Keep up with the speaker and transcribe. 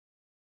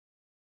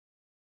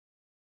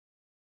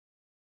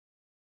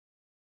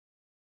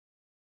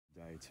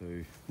Day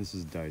two. This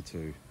is day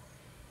two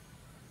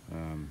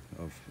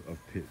of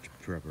pitch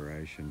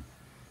preparation.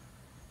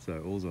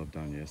 So all I've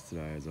done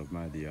yesterday is I've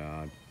made the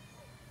yard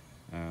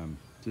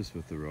just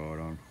with the rod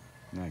on,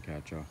 no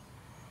catcher,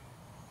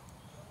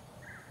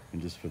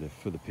 and just for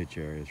the pitch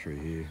area through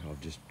here, I've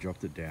just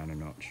dropped it down a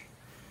notch,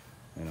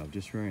 and I've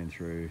just ran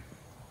through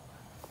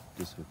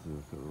just with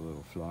the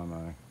little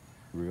Flymo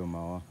reel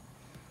mower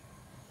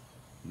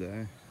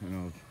there,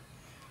 and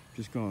I've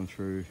just gone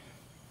through,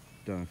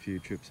 done a few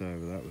trips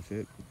over that with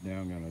it. Now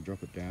I'm going to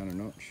drop it down a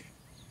notch.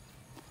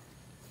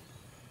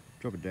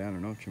 Drop it down a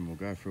notch and we'll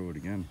go through it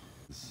again.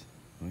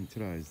 I think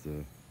today's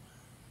the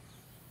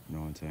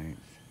 19th.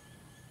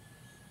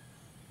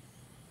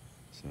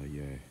 So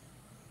yeah,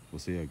 we'll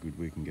see how good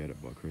we can get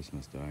it by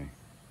Christmas Day.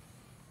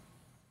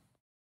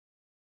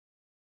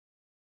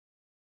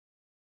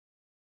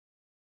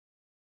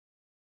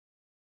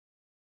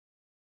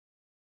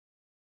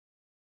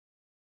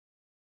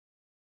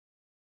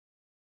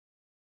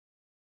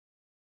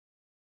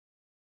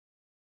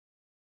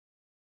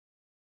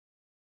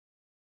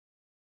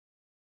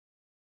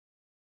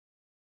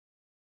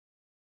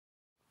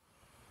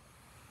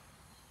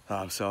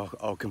 So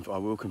I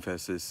will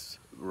confess this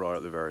right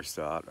at the very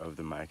start of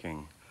the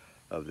making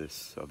of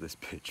this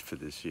pitch for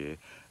this year,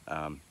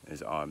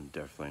 is I'm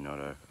definitely not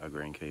a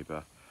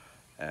greenkeeper,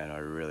 and I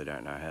really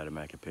don't know how to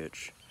make a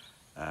pitch.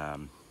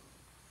 But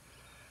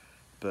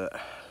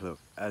look,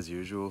 as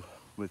usual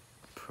with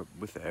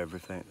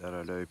everything that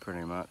I do,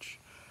 pretty much,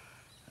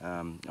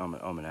 I'm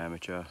an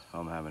amateur.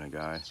 I'm having a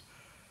go.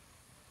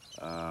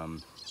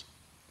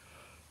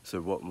 So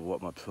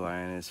what my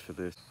plan is for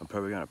this, I'm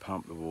probably going to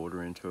pump the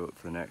water into it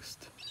for the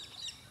next,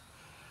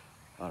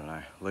 I don't know,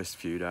 at least a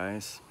few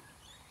days.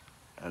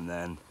 And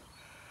then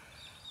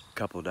a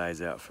couple of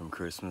days out from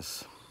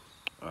Christmas,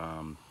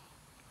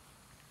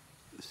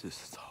 it's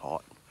just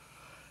hot.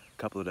 A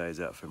couple of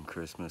days out from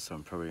Christmas,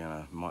 I'm probably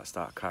might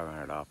start covering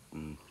it up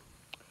and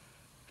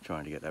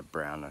trying to get that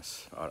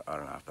brownness. I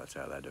don't know if that's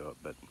how they do it,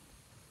 but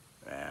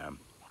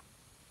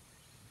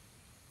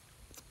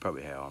it's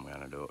probably how I'm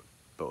going to do it.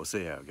 But we'll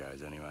see how it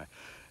goes anyway.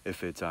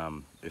 If it's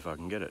if I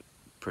can get it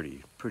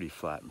pretty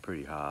flat and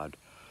pretty hard,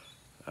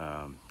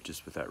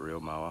 just with that reel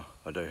mower.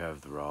 I do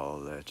have the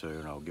roller there too,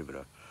 and I'll give it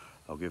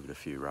a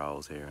few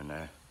rolls here and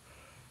there.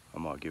 I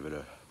might give it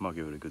a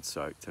good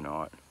soak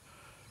tonight,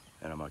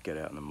 and I might get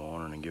out in the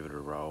morning and give it a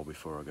roll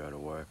before I go to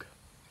work.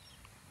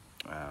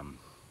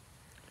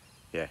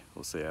 Yeah,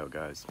 we'll see how it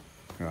goes.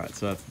 All right,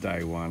 so that's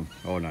day one.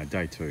 Oh no,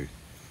 day two.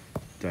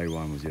 Day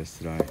one was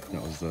yesterday.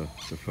 That was the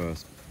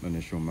first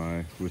initial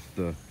mow with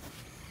the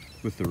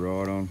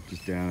rod on,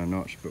 just down a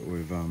notch, but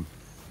we've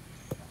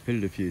hit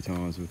it a few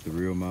times with the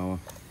reel mower.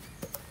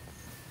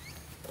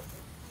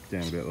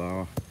 Down a bit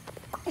lower.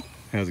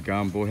 How's it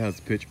going, boy? How's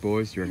the pitch,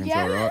 boys? Do you reckon it's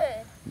all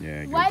right?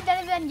 Yeah, good. Way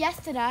better than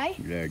yesterday.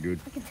 Yeah, good.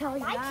 I can tell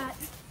you that.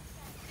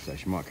 So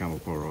she might come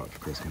up all right for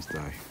Christmas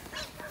Day.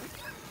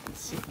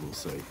 We'll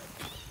see.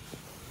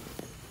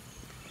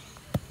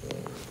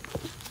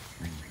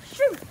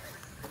 Shoot.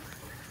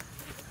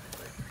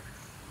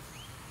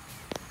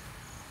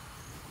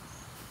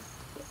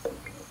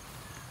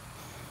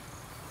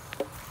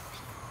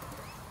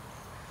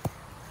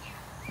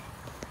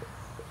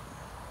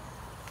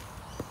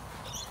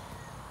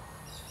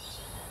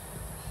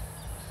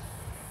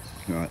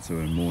 Alright, so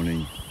we're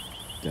morning,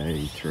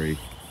 day three.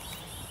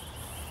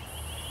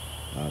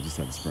 I just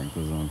had the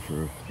sprinklers on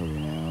for probably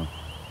an hour.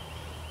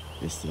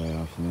 Yesterday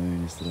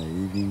afternoon, yesterday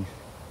evening.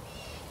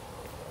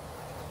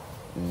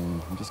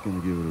 And I'm just going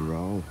to give it a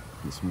roll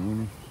this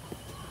morning.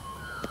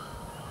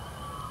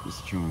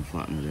 Just to try and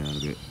flatten it out a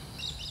bit.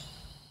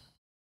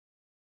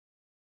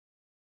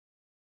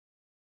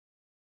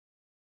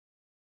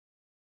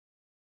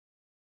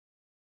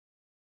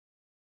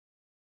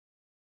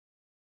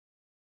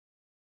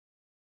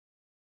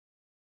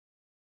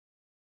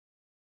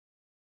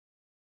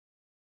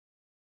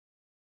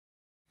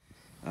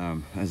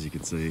 As you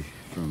can see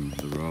from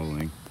the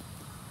rolling,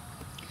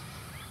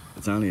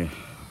 it's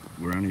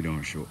we're only doing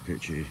a short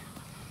pitch here,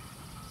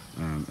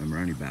 and we're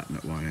only batting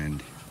at one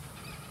end.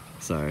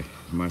 So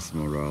most of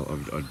my roll,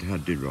 I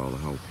did roll the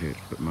whole pitch,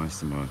 but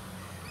most of my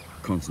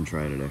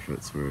concentrated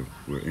efforts were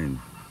in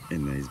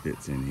these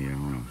bits in here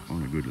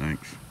on a good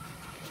length,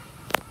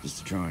 just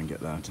to try and get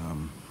that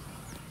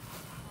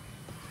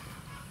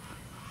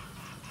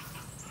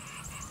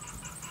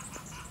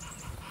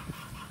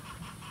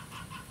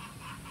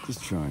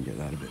just try and get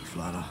that a bit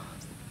flatter.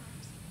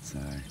 So,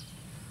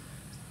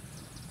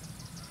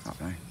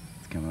 okay,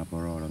 it's coming up all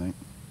right, I think.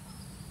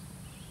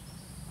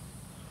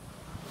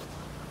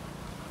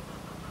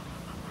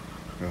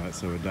 Right,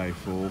 so we're day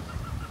four,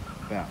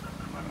 I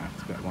don't know,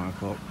 it's about 1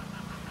 o'clock.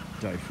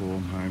 Day four,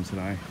 I'm home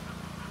today.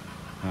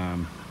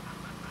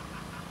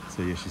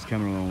 So yeah, she's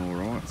coming along all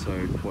right. So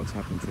what's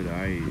happened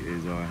today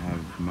is I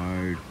have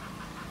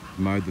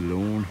mowed the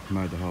lawn,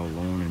 mowed the whole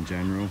lawn in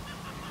general.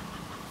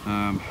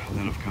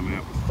 Then I've come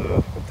out with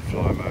the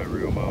Flymo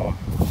reel mower.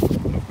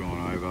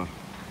 I've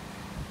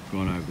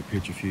gone over the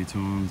pitch a few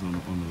times on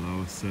the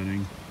lowest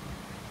setting.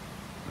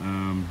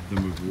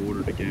 Then we've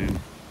watered again,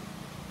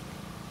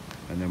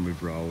 and then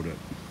we've rolled it.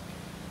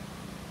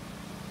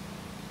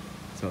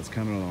 So it's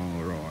coming along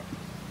all right.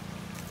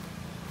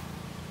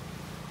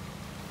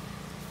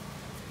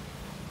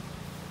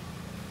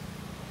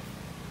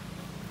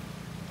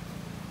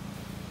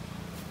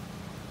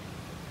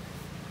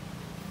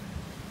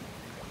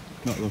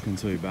 Not looking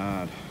too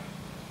bad.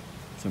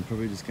 So I'm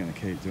probably just going to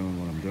keep doing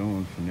what I'm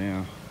doing for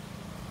now.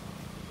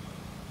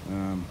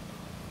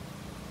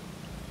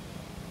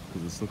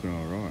 Because it's looking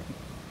all right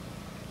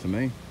to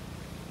me.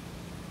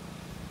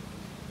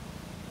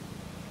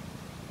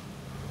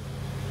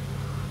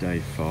 Day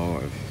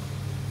 5.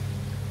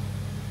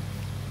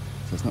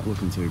 So it's not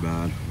looking too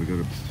bad. We got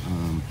a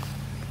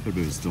bit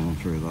of a storm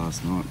through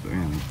last night, but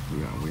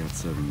we had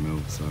 7 mil,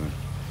 so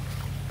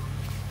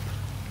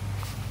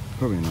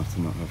probably enough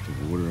to not have to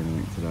water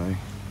anything today.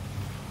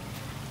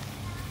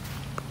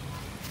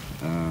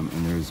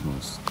 And there is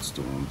more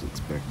storms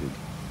expected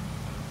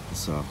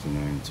this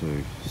afternoon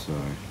too, so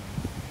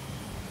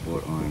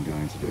what I'm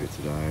going to do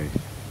today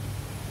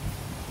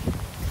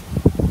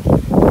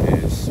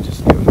is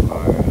just give it a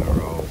mow and a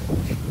roll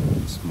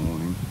this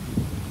morning.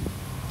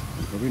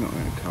 I'm probably not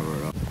going to cover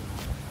it up.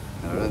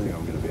 I don't think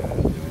I'm going to be able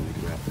to do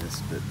anything about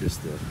this, but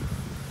just the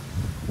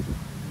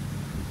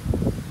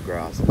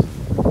grass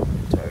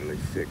isn't totally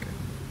thick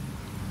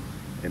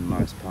in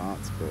most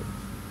parts, but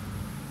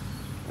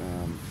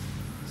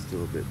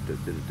still a bit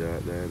of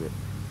dirt there. But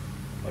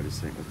I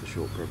just think with the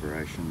short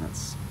preparation,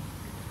 it's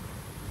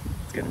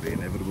going to be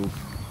inevitable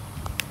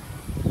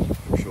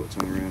for a short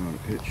turnaround on a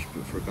pitch,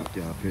 but for a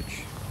backyard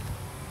pitch,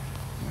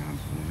 I don't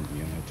think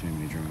you're going to have too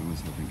many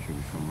dramas. I think she'll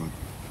be fine.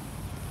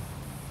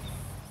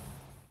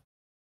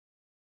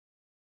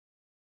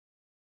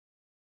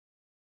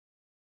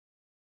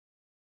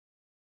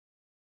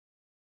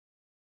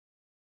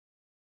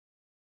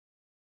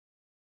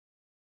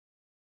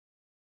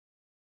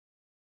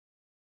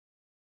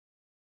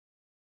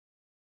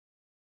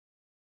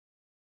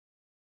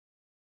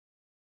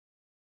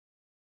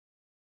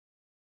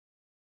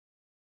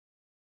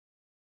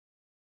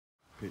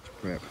 Pitch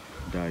prep,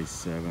 day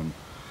 7.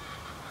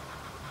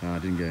 I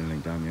didn't get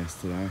anything done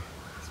yesterday.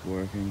 It's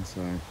working,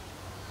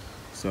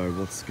 so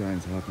what's going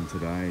to happen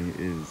today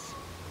is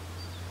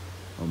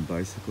I'm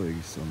going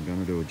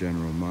to do a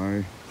general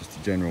mow, just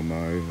a general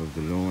mow of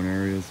the lawn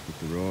areas with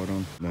the ride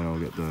on. Then I'll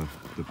get the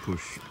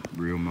push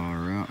reel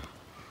mower out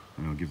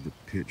and I'll give the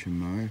pitch a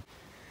mow.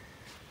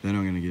 Then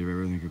I'm going to give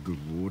everything a good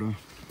water.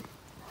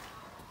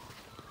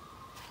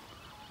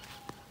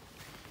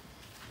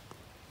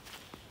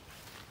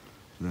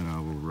 Then I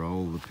will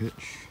roll the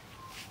pitch.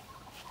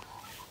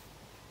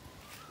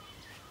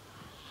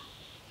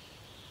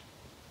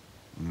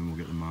 And then we'll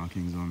get the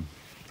markings on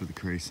for the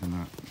crease and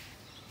that.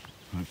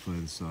 Hopefully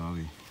the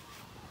Savi.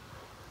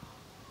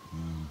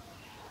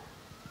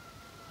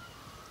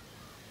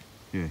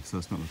 Yeah, so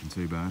it's not looking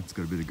too bad. It's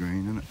got a bit of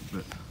green in it,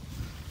 but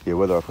yeah,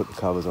 whether I put the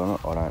covers on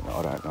it, I don't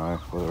know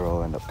whether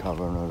I'll end up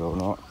covering it or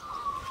not.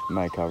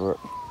 May cover it,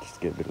 just to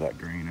get a bit of that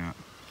green out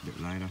a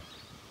bit later.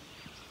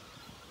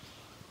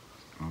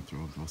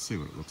 I'll see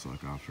what it looks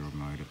like after I've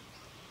mowed it.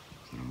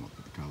 Then I might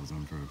put the covers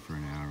on for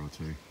an hour or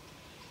two.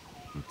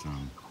 But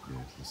yeah,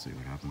 we'll see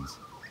what happens.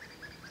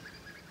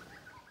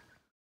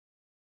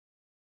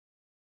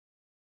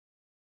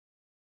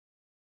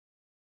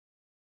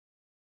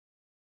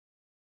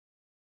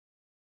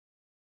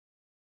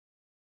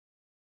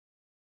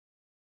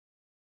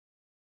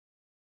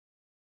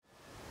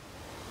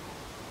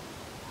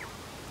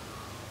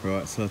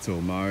 Right, so that's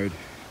all mowed.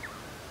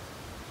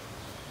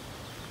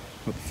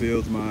 Got the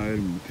fields mowed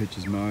and the pitch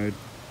is mowed.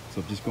 So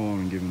I've just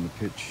gone and given the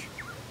pitch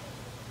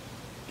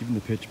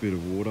a bit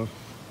of water.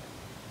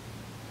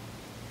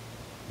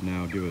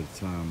 Now I'll give it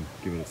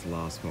its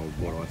last roll,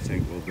 what I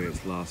think will be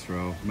its last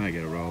roll. May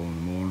get a roll in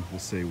the morning. We'll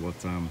see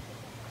what's doing.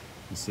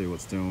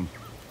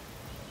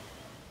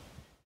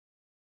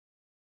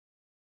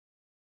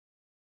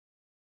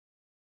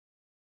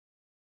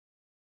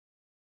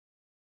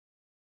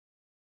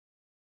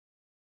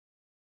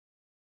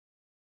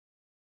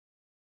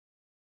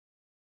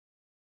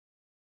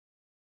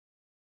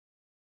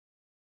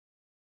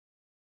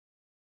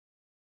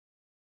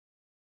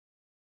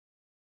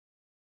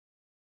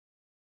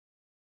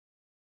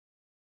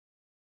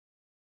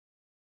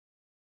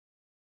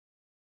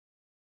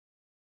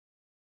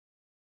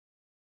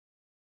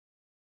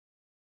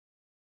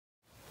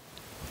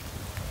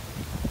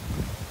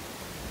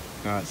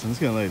 Alright, so I'm just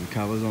going to leave the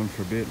covers on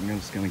for a bit. I'm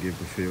just going to give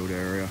the field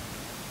area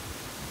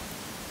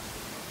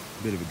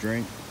a bit of a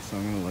drink. So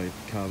I'm going to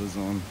leave the covers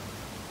on.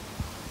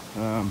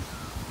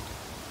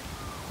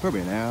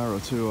 Probably an hour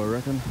or two, I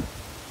reckon.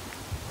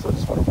 So I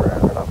just want to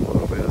brown it up a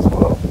little bit as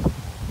well.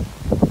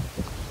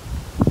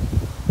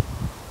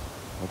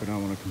 Like I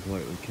don't want to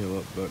completely kill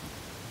it, but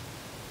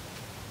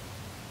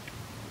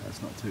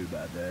that's not too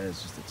bad there.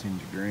 It's just a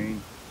tinge of green.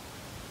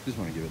 Just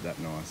want to give it that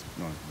nice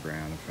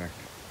brown effect,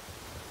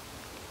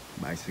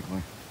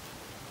 basically.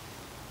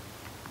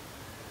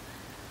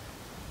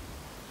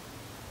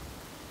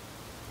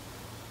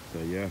 So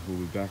yeah, we'll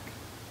be back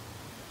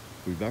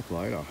be back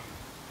later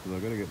because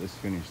I've got to get this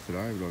finished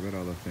today, but I've got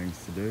other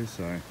things to do,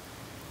 so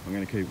I'm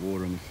going to keep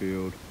watering the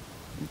field.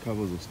 The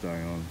covers will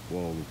stay on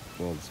while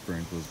the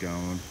sprinkler's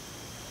going,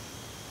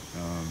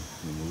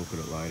 and we'll look at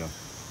it later.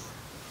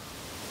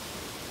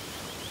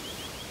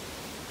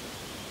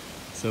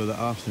 So the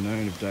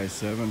afternoon of day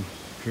 7,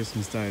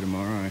 Christmas Day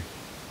tomorrow.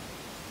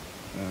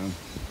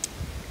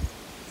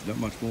 There's not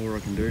much more I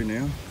can do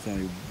now. There's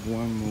only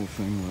one more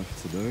thing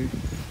left to do,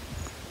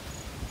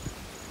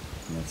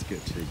 and that's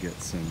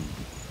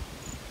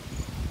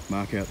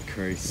mark out the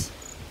crease.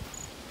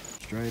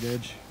 Straight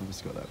edge, I've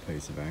just got that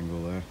piece of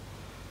angle there.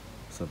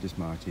 So I've just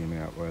marked him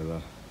out where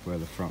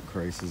the front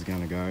crease is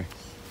going to go.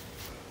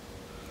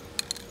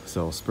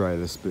 So I'll spray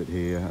this bit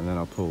here and then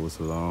I'll pull this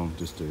along,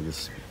 just do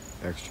this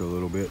extra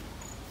little bit.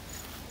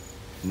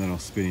 And then I'll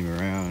spin him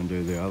around and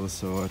do the other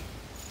side.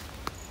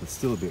 It's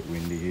still a bit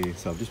windy here,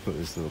 so I've just put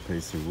this little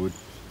piece of wood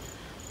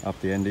up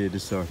the end here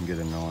just so I can get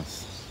a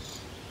nice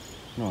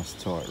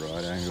tight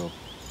right angle.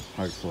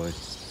 Hopefully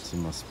it's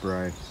in my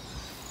spray.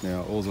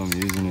 Now all I'm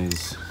using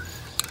is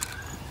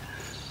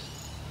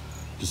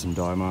just some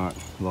Dymark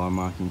line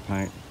marking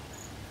paint,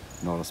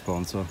 not a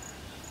sponsor.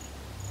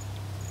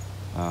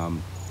 Now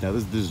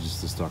this is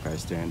just a stock A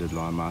standard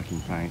line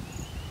marking paint.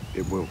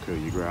 It will kill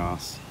your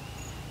grass.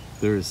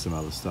 There is some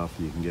other stuff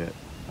you can get,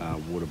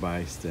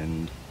 water-based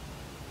and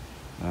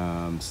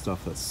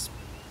stuff that's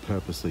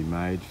purposely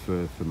made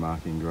for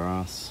marking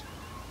grass.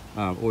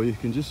 Or you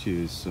can just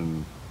use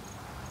some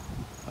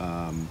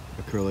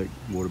acrylic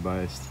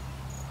water-based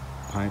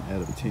paint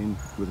out of a tin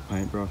with a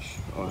paintbrush.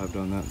 I have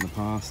done that in the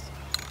past,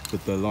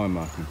 but the line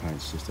marking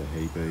paint's just a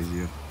heap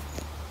easier.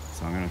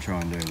 So I'm going to try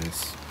and do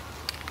this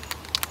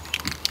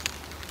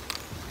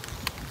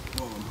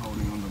while I'm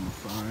holding onto my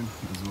phone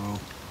as well.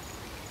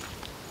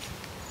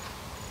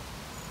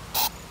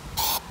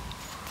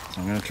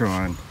 So I'm going to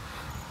try and,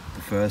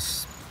 the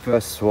first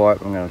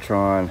swipe, I'm going to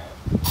try and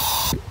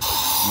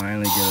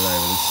mainly get it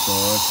over this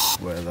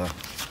side where the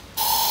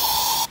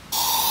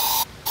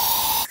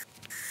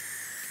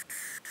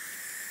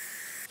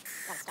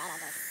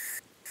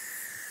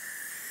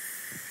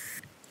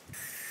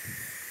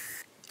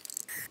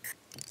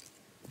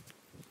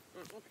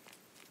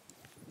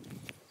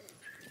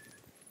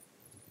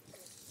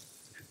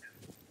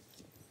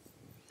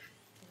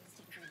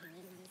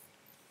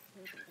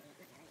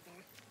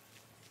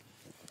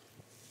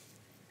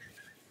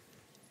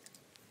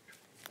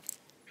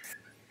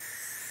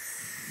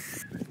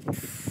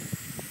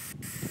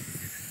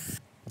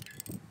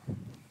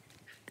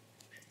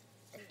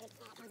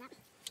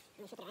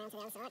flip it around to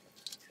the other side.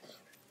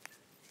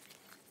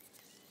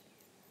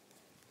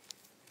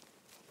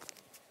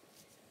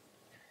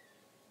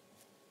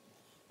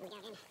 Here we go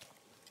again.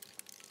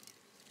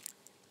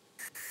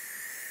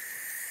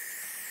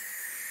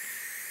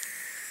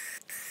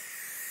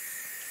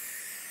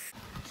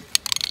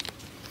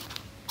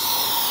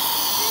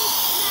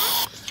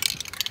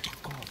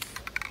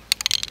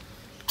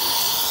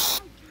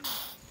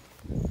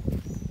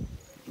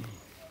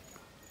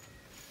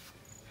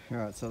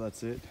 Alright, so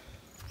that's it.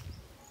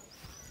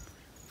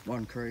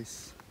 One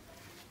crease.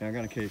 Now I'm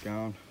going to keep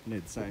going. I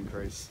need the same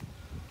crease.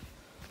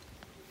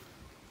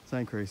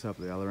 Same crease up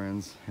the other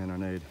ends, and I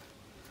need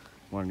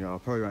one gun. I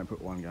probably won't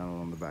put one gun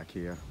on the back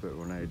here, but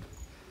we'll need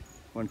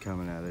one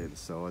coming out either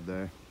side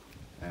there,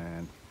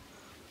 and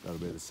that'll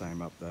be the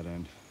same up that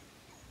end.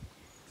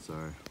 So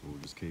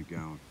we'll just keep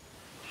going.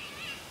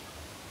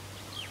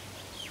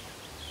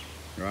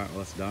 Alright, well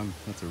that's done.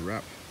 That's a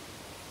wrap.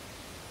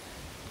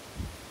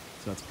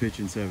 So that's pitch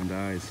in 7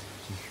 days,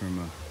 just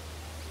from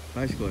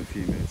basically a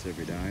few minutes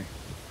every day.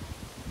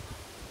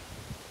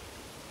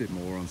 A bit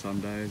more on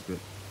some days, but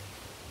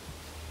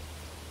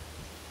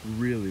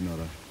really not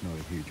a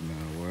huge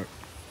amount of work.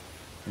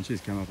 And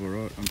she's come up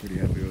alright. I'm pretty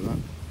happy with that.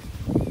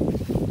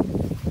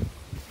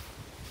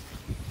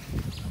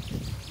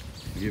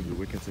 I give the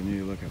wickets a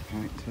new look of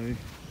paint too.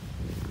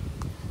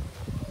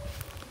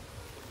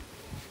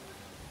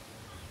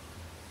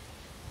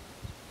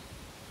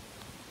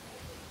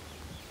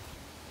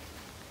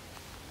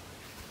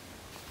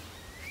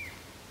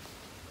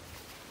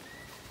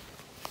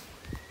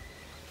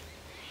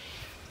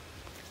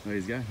 There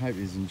you go, hope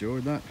you've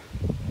enjoyed that.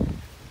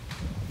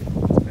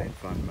 It's been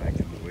fun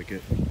making the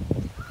wicket.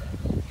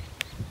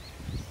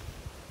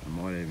 I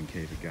might even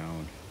keep it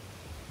going.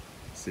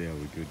 See how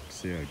good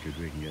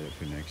we can get it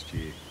for next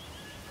year.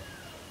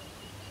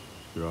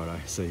 Righto,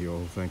 see you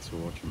all, thanks for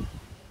watching.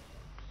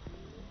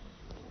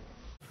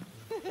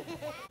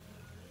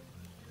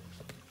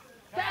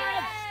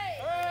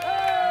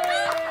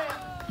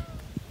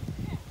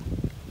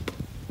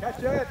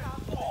 Catch it!